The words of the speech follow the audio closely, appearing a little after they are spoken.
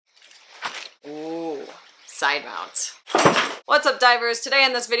side mount. What's up, divers? Today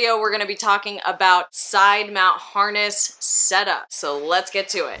in this video we're going to be talking about side mount harness setup. So let's get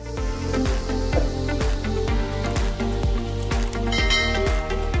to it.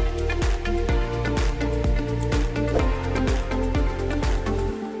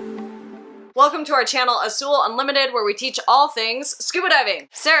 Welcome to our channel, Azul Unlimited, where we teach all things scuba diving.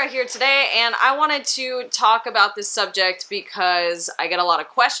 Sarah here today, and I wanted to talk about this subject because I get a lot of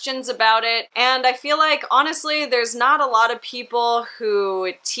questions about it, and I feel like, honestly, there's not a lot of people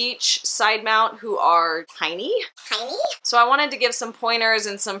who teach side mount who are tiny. So I wanted to give some pointers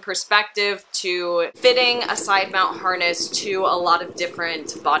and some perspective to fitting a side mount harness to a lot of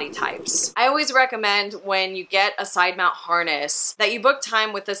different body types. I always recommend when you get a side mount harness that you book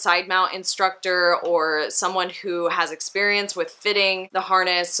time with a side mount instructor or someone who has experience with fitting the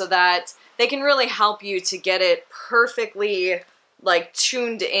harness so that they can really help you to get it perfectly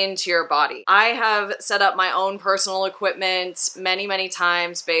tuned into your body. I have set up my own personal equipment many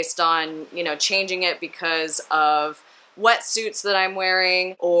times based on, changing it because of wetsuits that I'm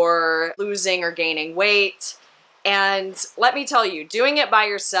wearing or losing or gaining weight. And let me tell you, doing it by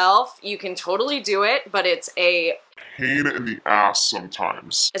yourself, you can totally do it, but it's a pain in the ass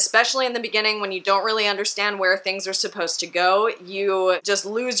sometimes. Especially in the beginning when you don't really understand where things are supposed to go. You just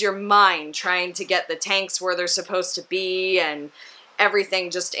lose your mind trying to get the tanks where they're supposed to be and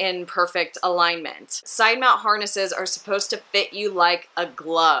everything just in perfect alignment. Side mount harnesses are supposed to fit you like a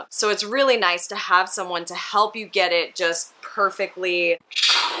glove. So it's really nice to have someone to help you get it just perfectly.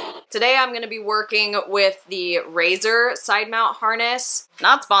 Today I'm going to be working with the Razor side mount harness.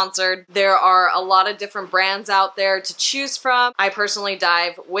 Not sponsored. There are a lot of different brands out there to choose from. I personally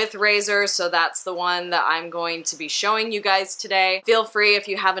dive with Razor, so that's the one that I'm going to be showing you guys today. Feel free, if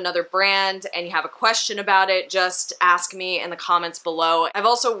you have another brand and you have a question about it, just ask me in the comments below. I've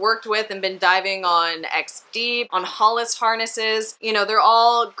also worked with and been diving on XD, on Hollis harnesses. They're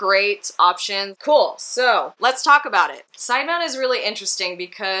all great options. Cool, so let's talk about it. Side mount is really interesting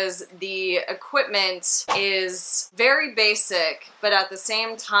because the equipment is very basic, but at the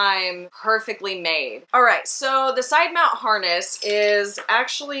same time perfectly made. Alright, so the side mount harness is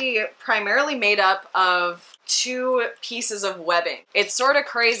actually primarily made up of two pieces of webbing. It's sort of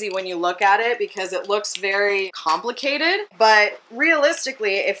crazy when you look at it because it looks very complicated, but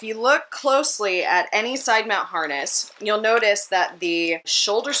realistically, if you look closely at any side mount harness, you'll notice that the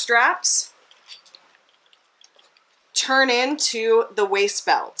shoulder straps turn into the waist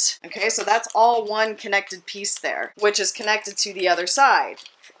belt. Okay, so that's all one connected piece there, which is connected to the other side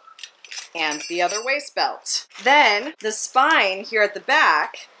and the other waist belt. Then the spine here at the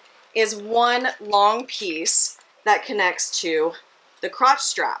back is one long piece that connects to the crotch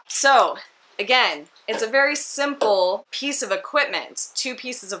strap. So again, it's a very simple piece of equipment, two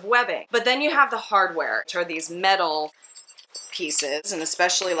pieces of webbing, but then you have the hardware, which are these metal pieces, and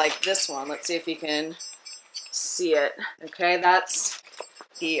especially like this one. Let's see if you can see it. Okay, that's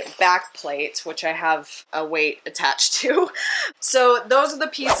the back plate, which I have a weight attached to. So those are the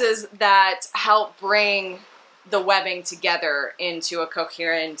pieces that help bring the webbing together into a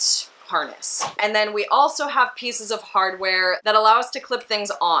coherent harness. And then we also have pieces of hardware that allow us to clip things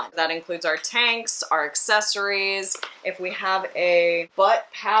on. That includes our tanks, our accessories. If we have a butt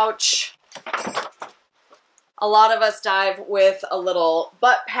pouch, a lot of us dive with a little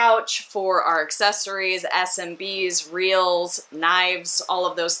butt pouch for our accessories, SMBs, reels, knives, all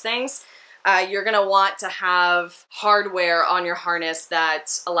of those things. You're gonna want to have hardware on your harness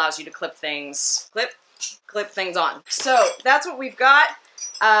that allows you to clip things on. So that's what we've got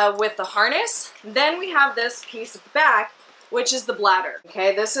with the harness. Then we have this piece at the back, which is the bladder.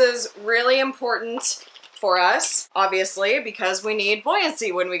 Okay, this is really important for us, obviously, because we need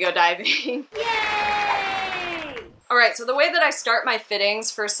buoyancy when we go diving. Yay! Alright, so the way that I start my fittings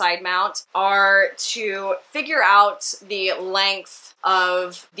for side mount are to figure out the length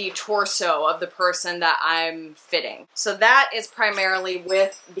of the torso of the person that I'm fitting. So that is primarily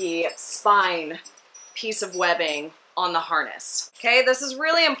with the spine piece of webbing on the harness. Okay, this is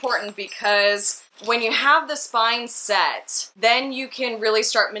really important because when you have the spine set, then you can really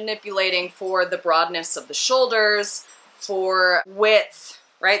start manipulating for the broadness of the shoulders, for width,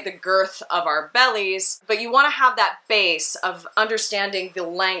 right, the girth of our bellies, but you want to have that base of understanding the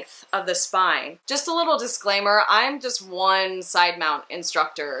length of the spine. Just a little disclaimer, I'm just one side mount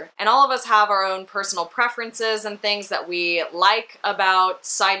instructor, and all of us have our own personal preferences and things that we like about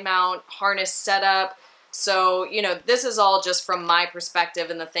side mount harness setup. So, you know, this is all just from my perspective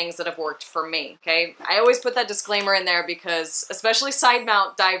and the things that have worked for me, okay? I always put that disclaimer in there because especially side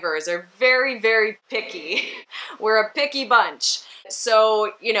mount divers are very, very picky. We're a picky bunch.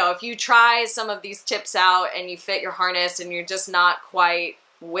 So, you know, if you try some of these tips out and you fit your harness and you're just not quite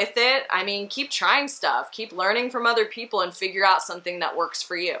with it, I mean, keep trying stuff, keep learning from other people and figure out something that works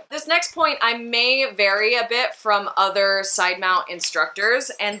for you. This next point, I may vary a bit from other side mount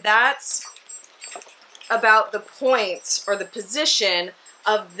instructors, and that's about the point or the position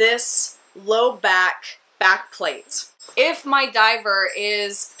of this low back plate. If my diver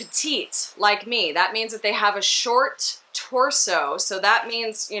is petite like me, that means that they have a short torso. So that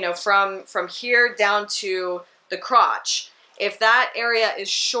means, you know, from here down to the crotch. If that area is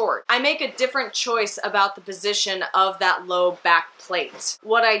short, I make a different choice about the position of that low back plate.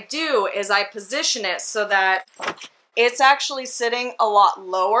 What I do is I position it so that it's actually sitting a lot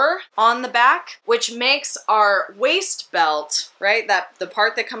lower on the back, which makes our waist belt, right, that the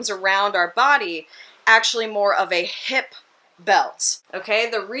part that comes around our body, actually more of a hip belt, okay?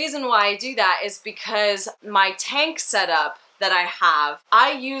 The reason why I do that is because my tank setup that I have,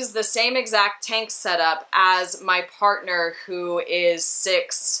 I use the same exact tank setup as my partner who is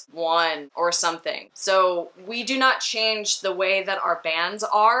 6'1" or something. So we do not change the way that our bands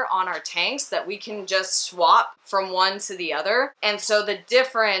are on our tanks, that we can just swap from one to the other. And so the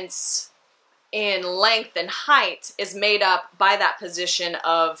difference in length and height is made up by that position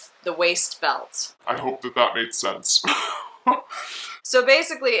of the waist belt. I hope that that made sense. So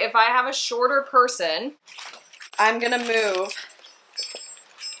basically, if I have a shorter person, I'm gonna move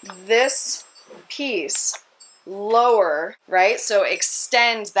this piece lower, right? So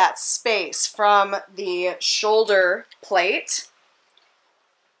extend that space from the shoulder plate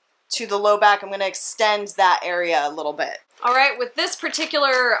to the low back. I'm gonna extend that area a little bit. All right, with this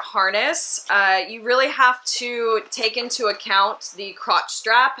particular harness, you really have to take into account the crotch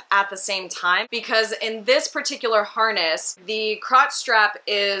strap at the same time, because in this particular harness, the crotch strap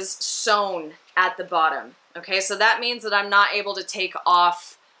is sewn at the bottom. Okay, so that means that I'm not able to take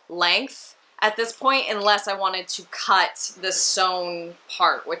off length at this point unless I wanted to cut the sewn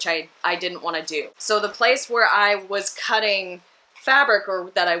part, which I didn't want to do. So the place where I was cutting fabric,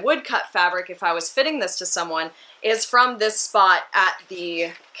 or that I would cut fabric if I was fitting this to someone, is from this spot at the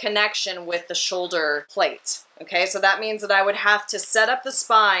connection with the shoulder plate. Okay, so that means that I would have to set up the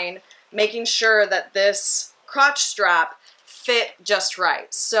spine, making sure that this crotch strap fit just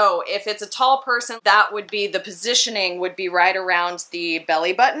right. So if it's a tall person, that would be, the positioning would be right around the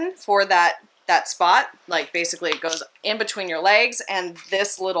belly button for that spot. Like basically it goes in between your legs, and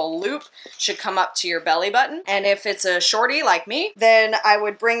this little loop should come up to your belly button. And if it's a shorty like me, then I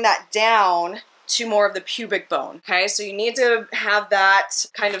would bring that down to more of the pubic bone. Okay, so you need to have that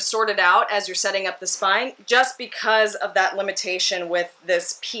kind of sorted out as you're setting up the spine, just because of that limitation with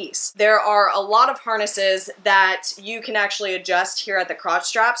this piece. There are a lot of harnesses that you can actually adjust here at the crotch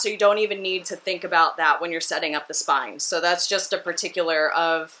strap, so you don't even need to think about that when you're setting up the spine. So that's just a particular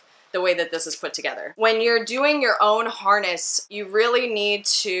of the way that this is put together. When you're doing your own harness, you really need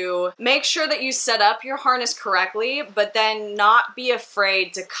to make sure that you set up your harness correctly, but then not be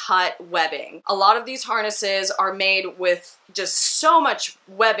afraid to cut webbing. A lot of these harnesses are made with just so much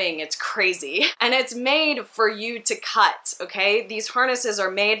webbing, it's crazy. And it's made for you to cut, okay? These harnesses are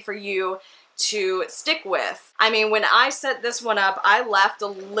made for you to stick with. I mean, when I set this one up, I left a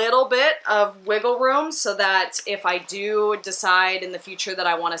little bit of wiggle room so that if I do decide in the future that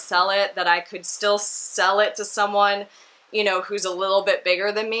I want to sell it, that I could still sell it to someone, you know, who's a little bit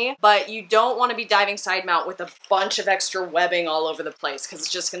bigger than me. But you don't want to be diving side mount with a bunch of extra webbing all over the place, because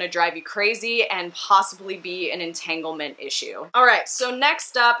it's just going to drive you crazy and possibly be an entanglement issue. All right, so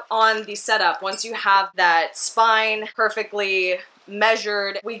next up on the setup, once you have that spine perfectly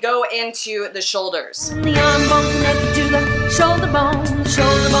measured, we go into the shoulders. The arm bone connected to the shoulder bone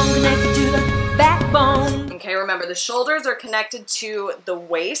connected to the backbone. Okay, remember the shoulders are connected to the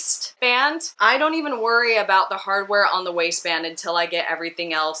waistband. I don't even worry about the hardware on the waistband until I get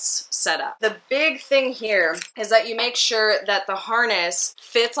everything else set up. The big thing here is that you make sure that the harness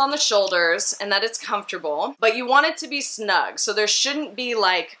fits on the shoulders and that it's comfortable, but you want it to be snug. So there shouldn't be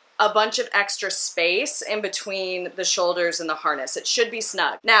like a bunch of extra space in between the shoulders and the harness. It should be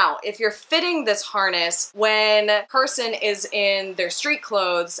snug. Now, if you're fitting this harness when a person is in their street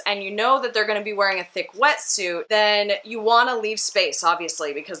clothes and you know that they're gonna be wearing a thick wetsuit, then you wanna leave space,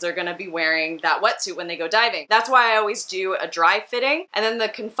 obviously, because they're gonna be wearing that wetsuit when they go diving. That's why I always do a dry fitting, and then the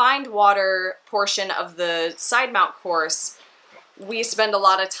confined water portion of the side mount course we spend a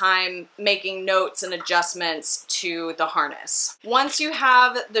lot of time making notes and adjustments to the harness. Once you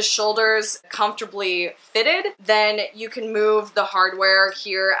have the shoulders comfortably fitted, then you can move the hardware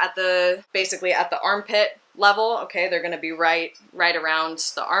here at the, basically at the armpit level. Okay, they're gonna be right around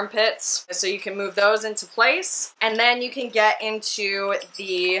the armpits. So you can move those into place, and then you can get into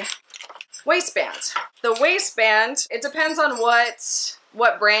the waistband. The waistband, it depends on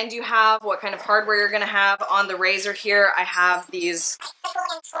what brand you have, what kind of hardware you're gonna have. On the razor here, I have these,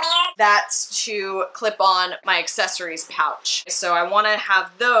 that's to clip on my accessories pouch. So I wanna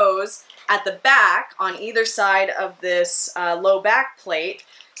have those at the back on either side of this low back plate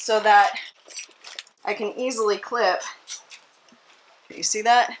so that I can easily clip, you see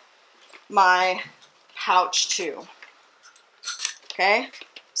that? My pouch too, okay?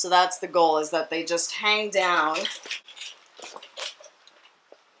 So that's the goal, is that they just hang down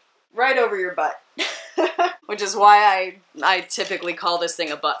right over your butt, which is why I typically call this thing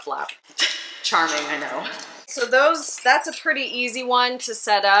a butt flap. Charming, I know. So that's a pretty easy one to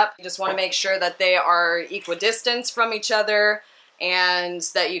set up. You just want to make sure that they are equidistant from each other and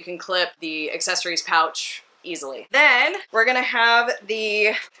that you can clip the accessories pouch easily. Then we're gonna have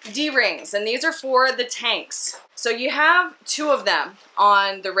the D-rings, and these are for the tanks. So you have two of them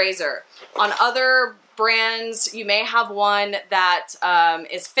on the razor. On other brands, you may have one that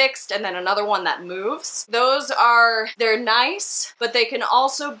is fixed and then another one that moves. Those are, they're nice, but they can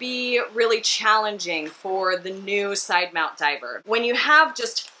also be really challenging for the new side mount diver. When you have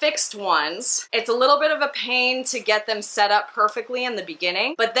just fixed ones, it's a little bit of a pain to get them set up perfectly in the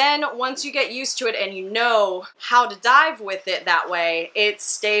beginning, but then once you get used to it and you know how to dive with it that way, it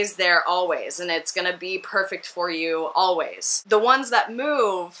stays there always, and it's gonna be perfect for you always. The ones that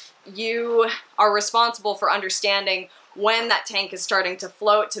move, you are responsible for understanding when that tank is starting to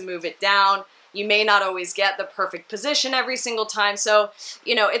float to move it down. You may not always get the perfect position every single time, so,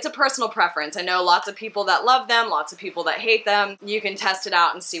 you know, it's a personal preference. I know lots of people that love them, lots of people that hate them. You can test it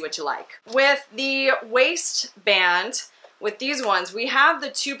out and see what you like. With the waistband, with these ones, we have the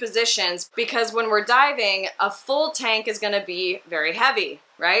two positions because when we're diving, a full tank is gonna be very heavy,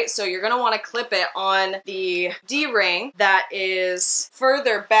 right? So you're gonna wanna clip it on the D-ring that is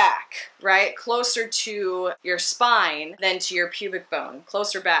further back, right? Closer to your spine than to your pubic bone,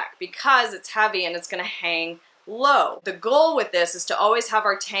 closer back, because it's heavy and it's gonna hang low. The goal with this is to always have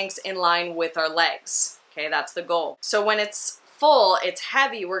our tanks in line with our legs, okay? That's the goal. So when it's full, it's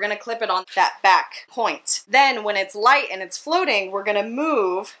heavy, we're gonna clip it on that back point. Then when it's light and it's floating, we're gonna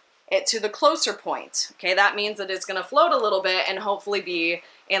move it to the closer point. Okay, that means that it's gonna float a little bit and hopefully be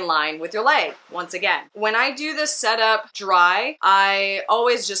in line with your leg once again. When I do this setup dry, I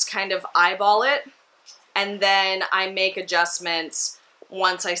always just kind of eyeball it, and then I make adjustments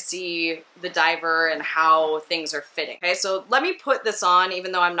once I see the diver and how things are fitting. Okay, so let me put this on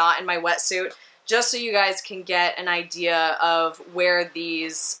even though I'm not in my wetsuit, just so you guys can get an idea of where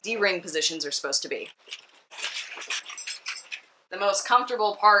these D-ring positions are supposed to be. The most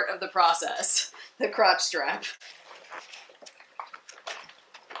comfortable part of the process, the crotch strap.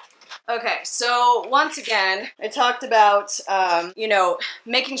 Okay, so once again, I talked about, you know,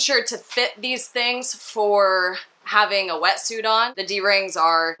 making sure to fit these things for having a wetsuit on. The D-rings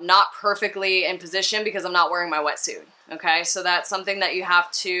are not perfectly in position because I'm not wearing my wetsuit. Okay, so that's something that you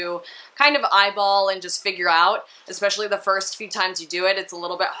have to kind of eyeball and just figure out, especially the first few times you do it. It's a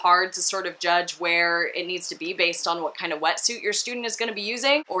little bit hard to sort of judge where it needs to be based on what kind of wetsuit your student is going to be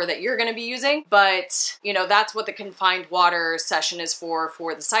using or that you're going to be using. But, you know, that's what the confined water session is for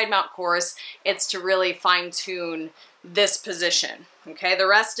the side mount course. It's to really fine tune this position. Okay, the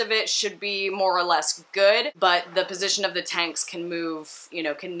rest of it should be more or less good, but the position of the tanks can move, you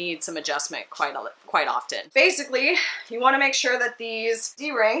know, can need some adjustment quite often. Basically, you want to make sure that these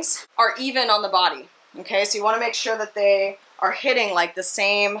D-rings are even on the body. Okay, so you want to make sure that they are hitting like the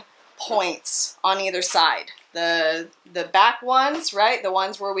same points on either side. The back ones, right, the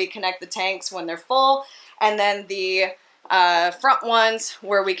ones where we connect the tanks when they're full, and then the front ones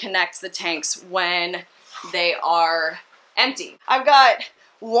where we connect the tanks when they are empty. I've got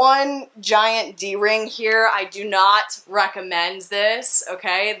one giant D-ring here. I do not recommend this,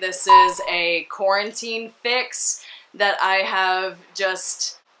 okay? This is a quarantine fix that I have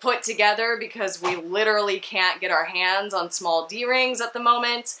just put together because we literally can't get our hands on small D-rings at the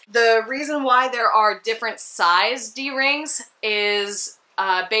moment. The reason why there are different size D-rings is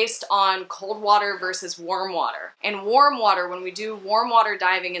based on cold water versus warm water. In warm water, when we do warm water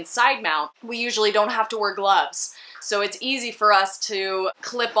diving in side mount, we usually don't have to wear gloves. So it's easy for us to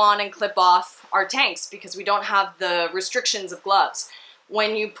clip on and clip off our tanks because we don't have the restrictions of gloves.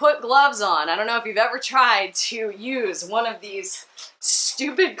 when you put gloves on, I don't know if you've ever tried to use one of these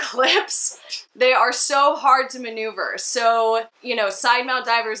stupid clips. They are so hard to maneuver. So, you know, side mount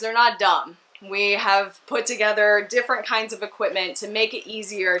divers, they're not dumb. We have put together different kinds of equipment to make it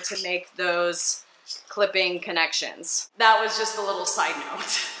easier to make those clipping connections. That was just a little side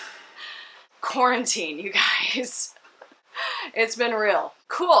note. Quarantine, you guys. It's been real.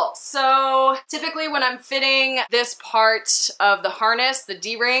 Cool, so typically when I'm fitting this part of the harness, the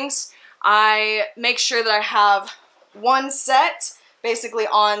D-rings, I make sure that I have one set basically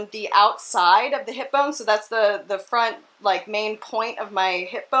on the outside of the hip bone, so that's the front, like, main point of my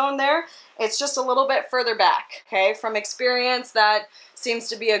hip bone there. It's just a little bit further back, okay? From experience, that seems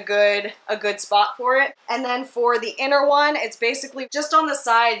to be a good spot for it. And then for the inner one, it's basically just on the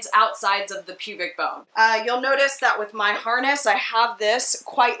sides, outsides of the pubic bone. You'll notice that with my harness, I have this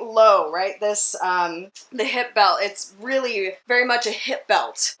quite low, right? This, the hip belt, it's really very much a hip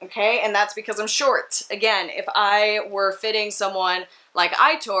belt, okay? And that's because I'm short. Again, if I were fitting someone like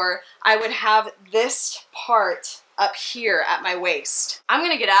Aitor, I would have this part up here at my waist. I'm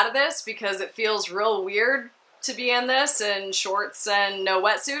gonna get out of this because it feels real weird to be in this in shorts and no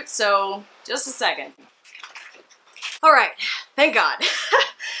wetsuit, so just a second. All right, thank God.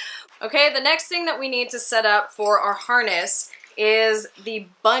 Okay, the next thing that we need to set up for our harness is the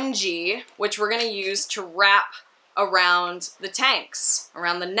bungee, which we're gonna use to wrap around the tanks,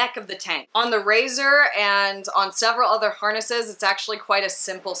 around the neck of the tank. On the Razor and on several other harnesses, it's actually quite a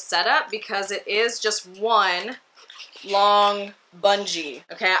simple setup because it is just one long bungee.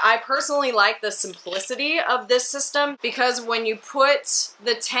 Okay, I personally like the simplicity of this system because when you put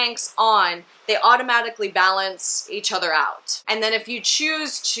the tanks on, they automatically balance each other out. And then if you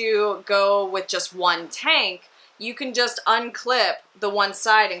choose to go with just one tank, you can just unclip the one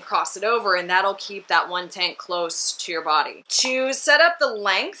side and cross it over, and that'll keep that one tank close to your body. To set up the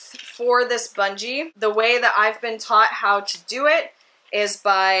length for this bungee, the way that I've been taught how to do it is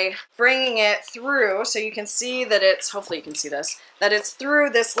by bringing it through, so you can see that it's, hopefully you can see this, that it's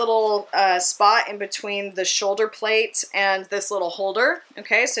through this little spot in between the shoulder plate and this little holder.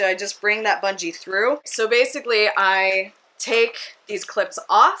 Okay, so I just bring that bungee through. So basically I take these clips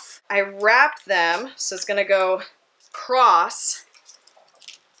off, I wrap them, so it's gonna go cross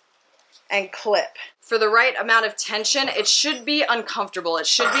and clip. For the right amount of tension, it should be uncomfortable. It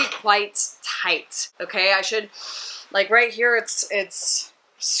should be quite tight, okay? I should, like right here, it's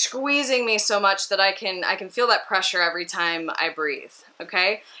squeezing me so much that I can feel that pressure every time I breathe,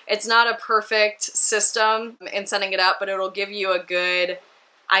 okay? It's not a perfect system in setting it up, but it'll give you a good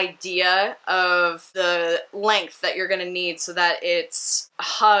idea of the length that you're gonna need so that it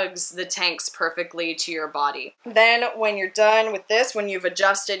hugs the tanks perfectly to your body. Then when you're done with this, when you've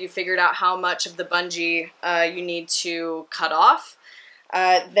adjusted, you figured out how much of the bungee you need to cut off,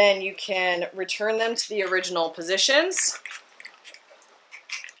 then you can return them to the original positions.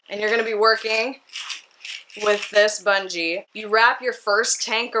 And you're gonna be working with this bungee. You wrap your first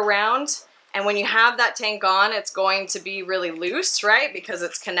tank around, and when you have that tank on, it's going to be really loose, right? Because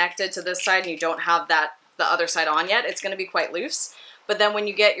it's connected to this side and you don't have the other side on yet. It's gonna be quite loose. But then when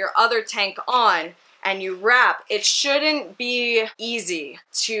you get your other tank on and you wrap, it shouldn't be easy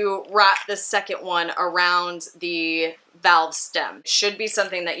to wrap the second one around the valve stem. It should be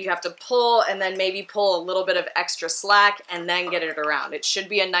something that you have to pull and then maybe pull a little bit of extra slack and then get it around. It should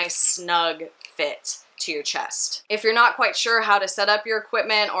be a nice snug fit to your chest. If you're not quite sure how to set up your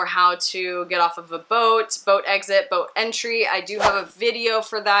equipment or how to get off of a boat, boat exit, boat entry, I do have a video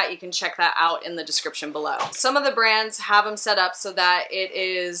for that. You can check that out in the description below. Some of the brands have them set up so that it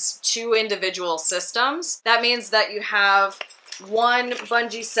is 2 individual systems. That means that you have one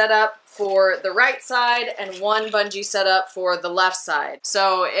bungee setup for the right side and one bungee setup for the left side.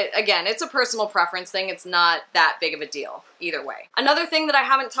 So again, it's a personal preference thing. It's not that big of a deal either way. Another thing that I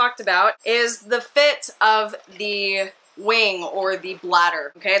haven't talked about is the fit of the wing or the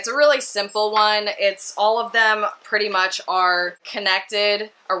bladder. Okay, it's a really simple one. It's all of them pretty much are connected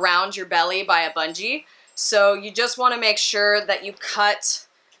around your belly by a bungee. So you just want to make sure that you cut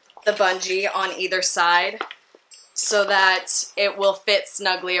the bungee on either side so that it will fit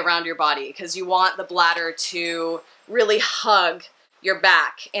snugly around your body, because you want the bladder to really hug your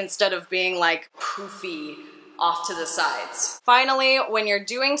back instead of being like poofy off to the sides. Finally, when you're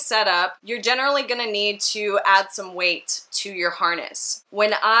doing setup, you're generally gonna need to add some weight to your harness.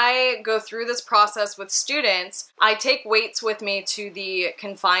 When I go through this process with students, I take weights with me to the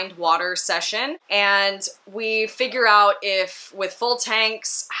confined water session, and we figure out if with full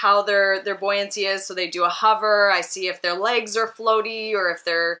tanks how their buoyancy is. So they do a hover, I see if their legs are floaty or if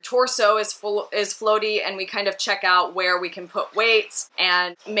their torso is floaty, and we kind of check out where we can put weights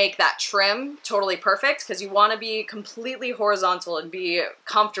and make that trim totally perfect, because you want to be completely horizontal and be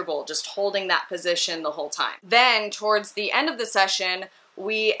comfortable just holding that position the whole time. Then towards the end of the session,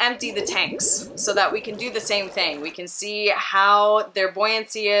 we empty the tanks so that we can do the same thing. We can see how their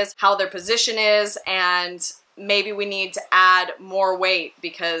buoyancy is, how their position is, and maybe we need to add more weight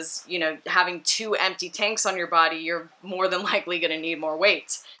because, you know, having 2 empty tanks on your body, you're more than likely going to need more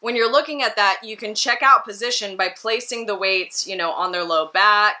weight. When you're looking at that, you can check out position by placing the weights, you know, on their low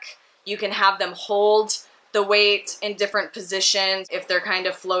back. You can have them hold the weight in different positions. If they're kind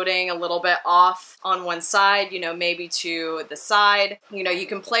of floating a little bit off on one side, you know, maybe to the side, you know, you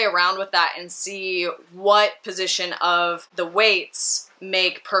can play around with that and see what position of the weights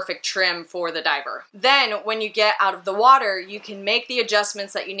make perfect trim for the diver. Then when you get out of the water, you can make the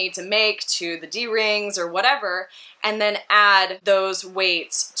adjustments that you need to make to the D-rings or whatever, and then add those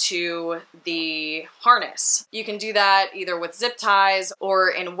weights to the harness. You can do that either with zip ties or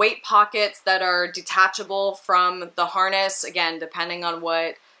in weight pockets that are detachable from the harness, again, depending on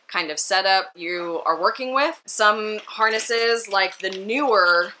what kind of setup you are working with. Some harnesses, like the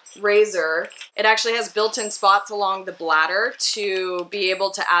newer Razor, it actually has built-in spots along the bladder to be able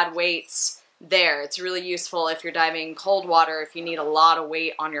to add weights there. It's really useful if you're diving cold water, if you need a lot of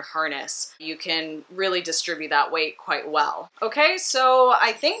weight on your harness. You can really distribute that weight quite well. Okay, so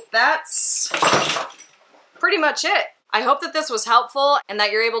I think that's pretty much it. I hope that this was helpful and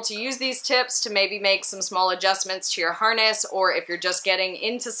that you're able to use these tips to maybe make some small adjustments to your harness, or if you're just getting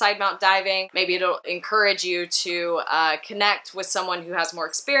into side mount diving, maybe it'll encourage you to connect with someone who has more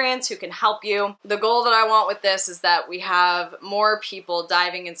experience, who can help you. The goal that I want with this is that we have more people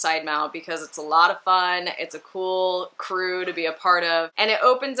diving in side mount because it's a lot of fun, it's a cool crew to be a part of, and it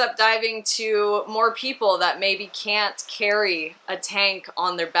opens up diving to more people that maybe can't carry a tank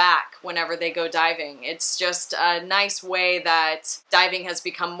on their back whenever they go diving. It's just a nice way that diving has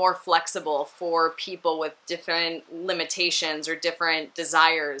become more flexible for people with different limitations or different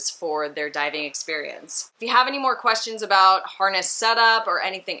desires for their diving experience. If you have any more questions about harness setup or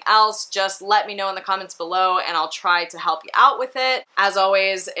anything else, just let me know in the comments below and I'll try to help you out with it. As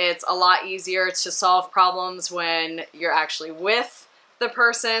always, it's a lot easier to solve problems when you're actually with the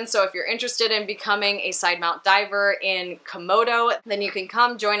person. So if you're interested in becoming a side mount diver in Komodo, then you can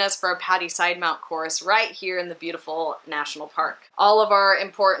come join us for a PADI side mount course right here in the beautiful national park. All of our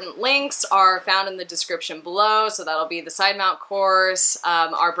important links are found in the description below, so that'll be the side mount course,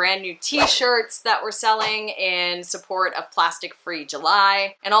 our brand new t-shirts that we're selling in support of Plastic Free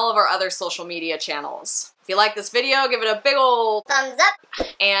July, and all of our other social media channels. If you like this video, give it a big ol' thumbs up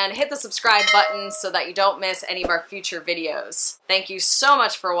and hit the subscribe button so that you don't miss any of our future videos. Thank you so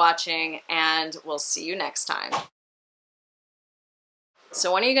much for watching, and we'll see you next time.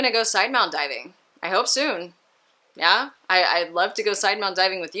 So when are you gonna go side mount diving? I hope soon. Yeah? I'd love to go side mount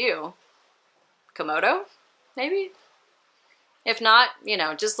diving with you. Komodo? Maybe? If not, you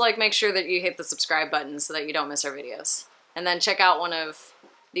know, just like make sure that you hit the subscribe button so that you don't miss our videos. And then check out one of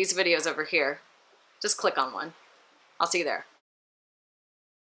these videos over here. Just click on one. I'll see you there.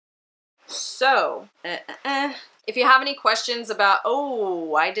 So, if you have any questions about,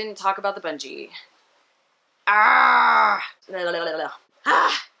 oh, I didn't talk about the bungee.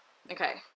 Okay.